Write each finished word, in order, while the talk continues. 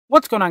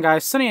What's going on,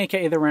 guys? Sunny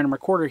aka The Random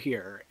Recorder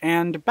here,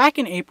 and back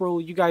in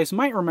April, you guys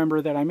might remember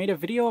that I made a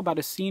video about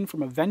a scene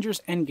from Avengers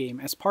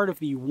Endgame as part of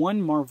the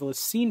One Marvelous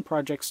Scene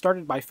project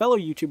started by fellow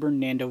YouTuber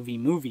Nando v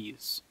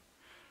Movies.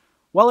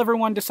 Well,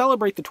 everyone, to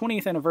celebrate the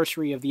 20th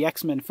anniversary of the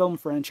X-Men film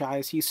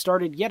franchise, he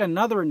started yet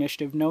another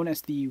initiative known as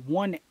the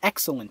One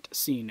X-Cellent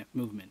Scene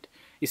movement.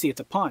 You see,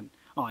 it's a pun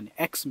on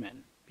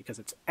X-Men, because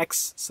it's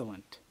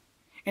excellent.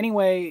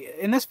 Anyway,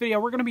 in this video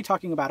we're going to be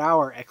talking about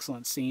our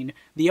excellent scene,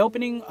 the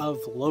opening of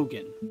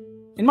Logan.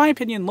 In my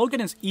opinion,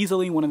 Logan is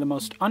easily one of the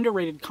most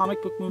underrated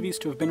comic book movies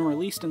to have been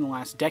released in the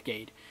last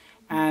decade,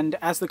 and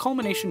as the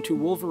culmination to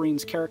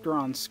Wolverine's character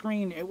on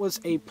screen, it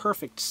was a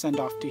perfect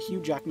send-off to Hugh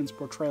Jackman's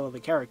portrayal of the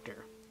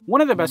character. One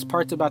of the best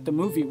parts about the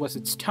movie was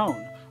its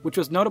tone, which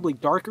was notably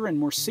darker and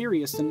more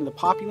serious than the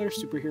popular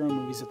superhero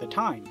movies at the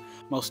time,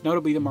 most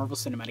notably the Marvel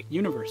Cinematic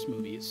Universe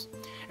movies.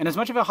 And as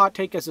much of a hot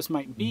take as this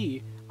might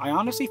be, I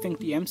honestly think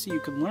the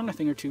MCU could learn a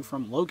thing or two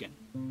from Logan.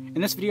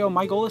 In this video,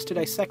 my goal is to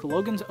dissect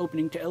Logan's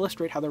opening to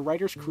illustrate how the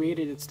writers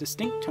created its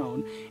distinct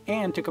tone,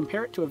 and to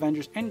compare it to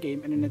Avengers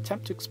Endgame in an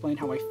attempt to explain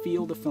how I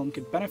feel the film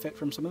could benefit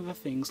from some of the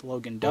things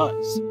Logan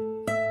does.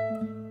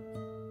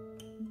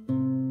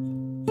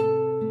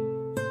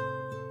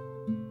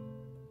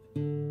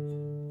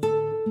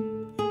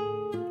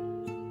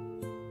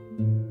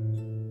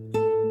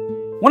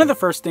 One of the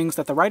first things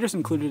that the writers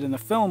included in the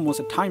film was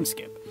a time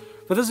skip.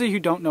 For those of you who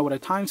don't know what a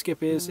time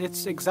skip is,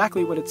 it's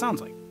exactly what it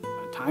sounds like.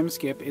 A time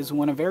skip is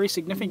when a very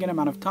significant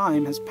amount of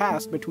time has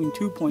passed between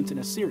 2 points in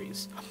a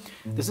series.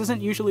 This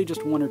isn't usually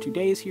just 1 or 2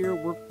 days here,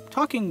 we're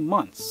talking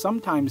months,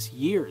 sometimes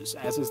years,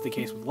 as is the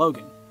case with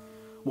Logan.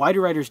 Why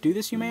do writers do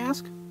this, you may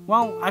ask?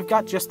 Well, I've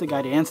got just the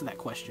guy to answer that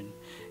question.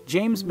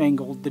 James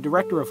Mangold, the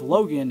director of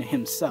Logan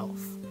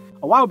himself.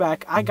 A while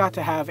back, I got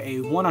to have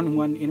a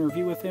one-on-one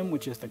interview with him,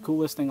 which is the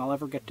coolest thing I'll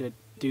ever get to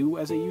do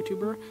as a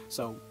YouTuber,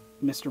 so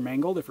Mr.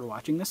 Mangold, if you're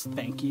watching this,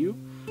 thank you.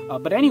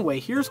 But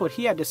anyway, here's what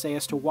he had to say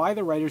as to why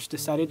the writers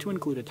decided to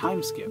include a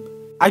time skip.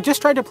 I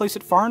just tried to place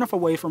it far enough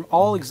away from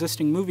all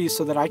existing movies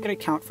so that I could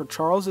account for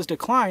Charles's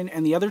decline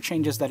and the other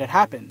changes that had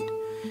happened.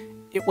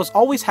 It was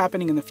always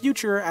happening in the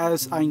future,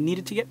 as I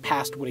needed to get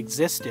past what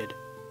existed.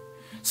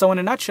 So in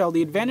a nutshell,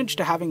 the advantage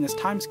to having this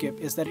time skip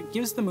is that it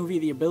gives the movie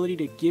the ability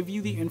to give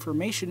you the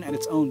information at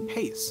its own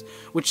pace,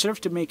 which serves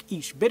to make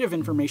each bit of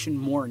information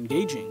more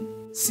engaging.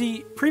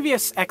 See,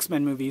 previous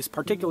X-Men movies,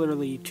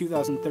 particularly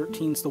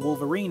 2013's The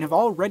Wolverine, have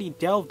already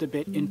delved a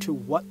bit into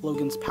what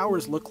Logan's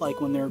powers look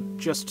like when they're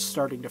just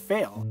starting to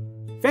fail.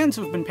 Fans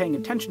who have been paying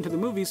attention to the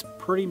movies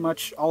pretty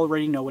much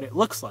already know what it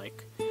looks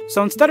like.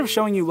 So instead of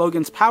showing you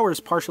Logan's powers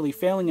partially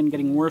failing and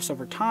getting worse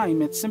over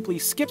time, it simply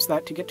skips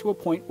that to get to a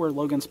point where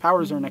Logan's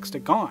powers are next to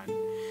gone.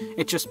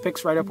 It just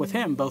picks right up with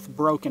him, both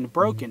broke and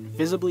broken,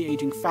 visibly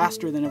aging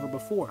faster than ever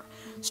before,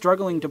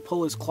 struggling to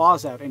pull his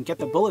claws out and get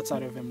the bullets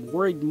out of him,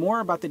 worried more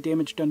about the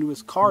damage done to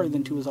his car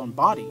than to his own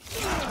body.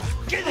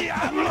 Get the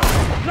ammo!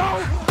 No!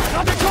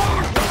 Not the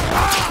car!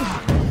 Ah!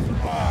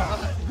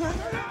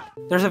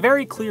 There's a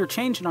very clear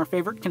change in our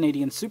favorite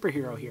Canadian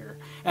superhero here,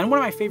 and one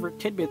of my favorite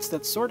tidbits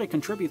that sorta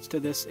contributes to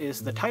this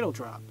is the title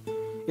drop.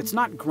 It's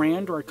not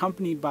grand or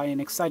accompanied by an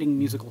exciting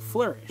musical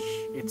flourish.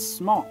 It's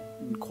small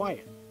and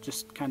quiet,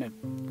 just kind of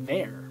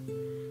there.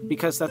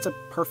 Because that's a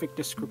perfect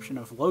description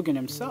of Logan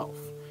himself.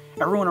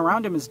 Everyone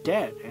around him is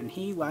dead, and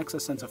he lacks a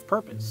sense of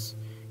purpose.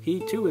 He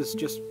too is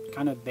just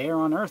kind of there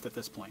on Earth at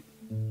this point.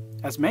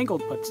 As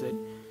Mangold puts it,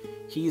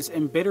 he's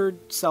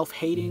embittered,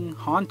 self-hating,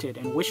 haunted,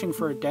 and wishing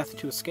for a death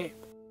to escape.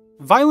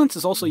 Violence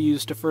is also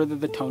used to further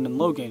the tone in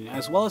Logan,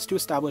 as well as to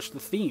establish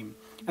the theme,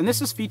 and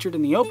this is featured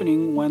in the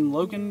opening when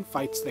Logan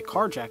fights the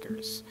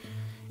carjackers.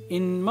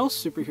 In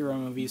most superhero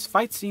movies,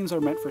 fight scenes are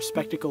meant for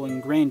spectacle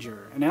and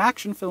grandeur, and in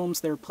action films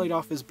they're played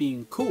off as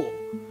being cool.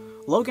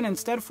 Logan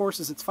instead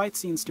forces its fight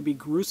scenes to be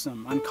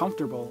gruesome,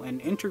 uncomfortable, and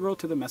integral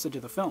to the message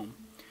of the film.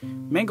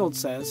 Mangold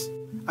says,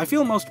 "I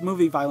feel most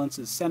movie violence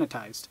is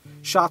sanitized.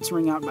 Shots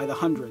ring out by the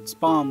hundreds,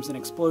 bombs and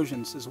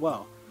explosions as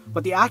well.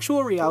 But the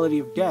actual reality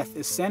of death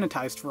is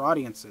sanitized for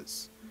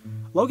audiences.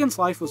 Logan's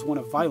life was one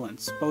of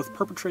violence, both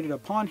perpetrated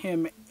upon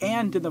him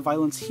and in the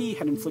violence he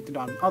had inflicted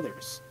on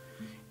others.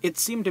 It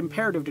seemed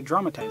imperative to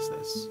dramatize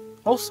this.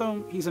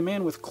 Also, he's a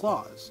man with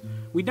claws.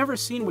 We'd never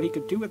seen what he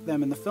could do with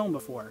them in the film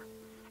before,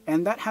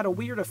 and that had a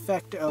weird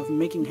effect of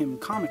making him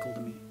comical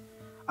to me.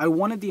 I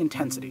wanted the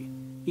intensity.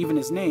 Even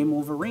his name,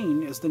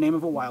 Wolverine, is the name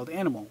of a wild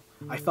animal.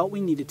 I felt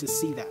we needed to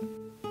see that."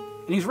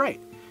 And he's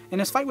right. In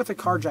his fight with the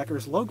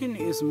carjackers, Logan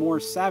is more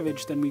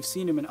savage than we've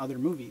seen him in other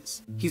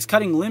movies. He's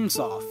cutting limbs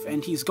off,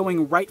 and he's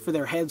going right for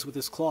their heads with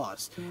his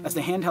claws, as the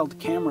handheld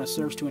camera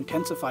serves to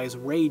intensify his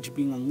rage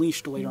being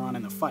unleashed later on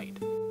in the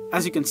fight.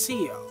 As you can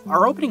see,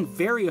 our opening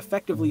very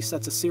effectively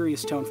sets a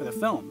serious tone for the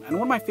film, and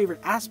one of my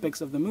favorite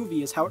aspects of the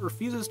movie is how it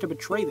refuses to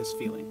betray this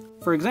feeling.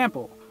 For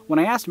example, when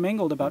I asked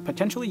Mangold about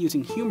potentially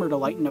using humor to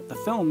lighten up the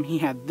film, he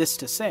had this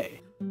to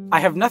say: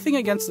 "I have nothing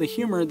against the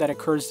humor that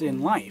occurs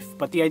in life,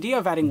 but the idea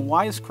of adding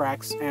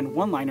wisecracks and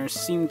one-liners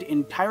seemed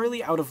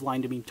entirely out of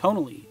line to me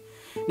tonally.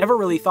 Never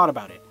really thought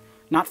about it.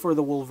 Not for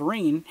The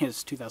Wolverine,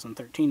 his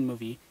 2013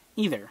 movie,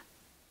 either."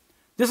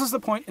 This is the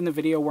point in the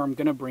video where I'm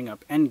gonna bring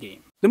up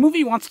Endgame. The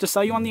movie wants to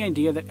sell you on the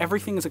idea that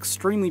everything is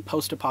extremely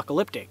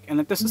post-apocalyptic, and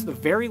that this is the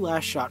very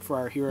last shot for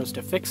our heroes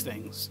to fix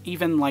things,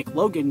 even like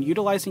Logan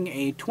utilizing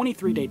a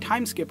 23-day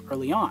time skip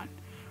early on.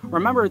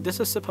 Remember,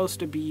 this is supposed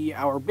to be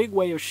our big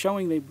way of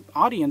showing the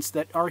audience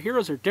that our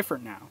heroes are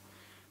different now.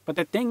 But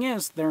the thing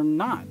is, they're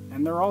not,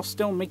 and they're all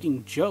still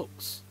making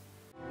jokes.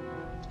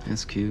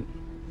 That's cute.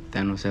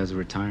 Thanos has a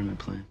retirement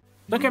plan.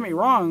 Don't get me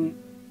wrong,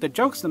 the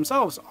jokes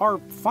themselves are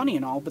funny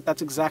and all, but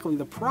that's exactly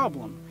the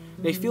problem.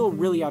 They feel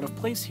really out of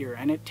place here,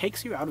 and it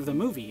takes you out of the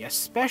movie,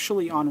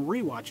 especially on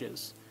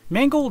rewatches.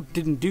 Mangold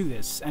didn't do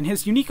this, and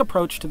his unique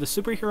approach to the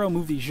superhero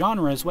movie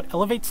genre is what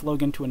elevates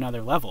Logan to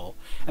another level,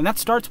 and that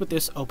starts with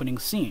this opening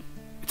scene.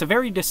 It's a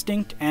very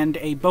distinct and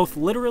a both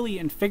literally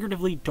and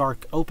figuratively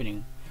dark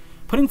opening,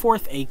 putting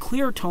forth a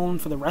clear tone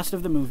for the rest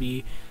of the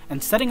movie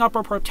and setting up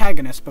our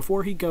protagonist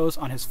before he goes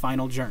on his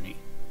final journey.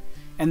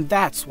 And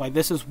that's why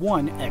this is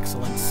one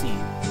excellent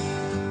scene.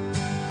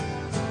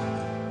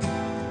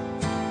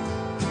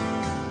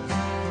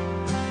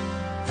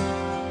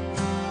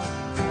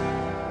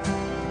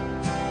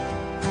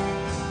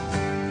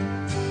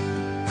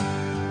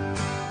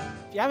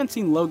 If you haven't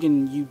seen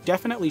Logan, you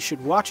definitely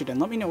should watch it, and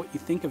let me know what you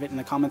think of it in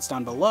the comments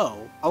down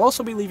below. I'll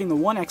also be leaving the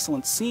One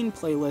X-Cellent Scene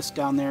playlist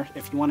down there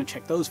if you want to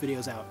check those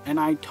videos out, and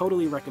I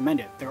totally recommend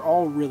it. They're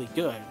all really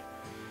good.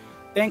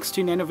 Thanks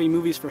to Nando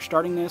Movies for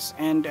starting this,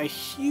 and a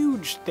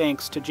huge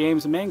thanks to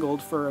James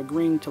Mangold for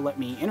agreeing to let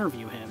me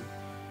interview him.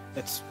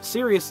 That's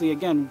seriously,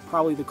 again,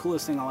 probably the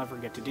coolest thing I'll ever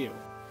get to do.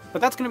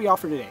 But that's going to be all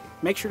for today.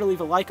 Make sure to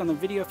leave a like on the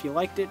video if you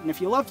liked it, and if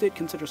you loved it,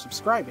 consider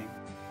subscribing.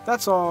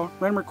 That's all.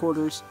 Random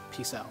Recorders,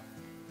 peace out.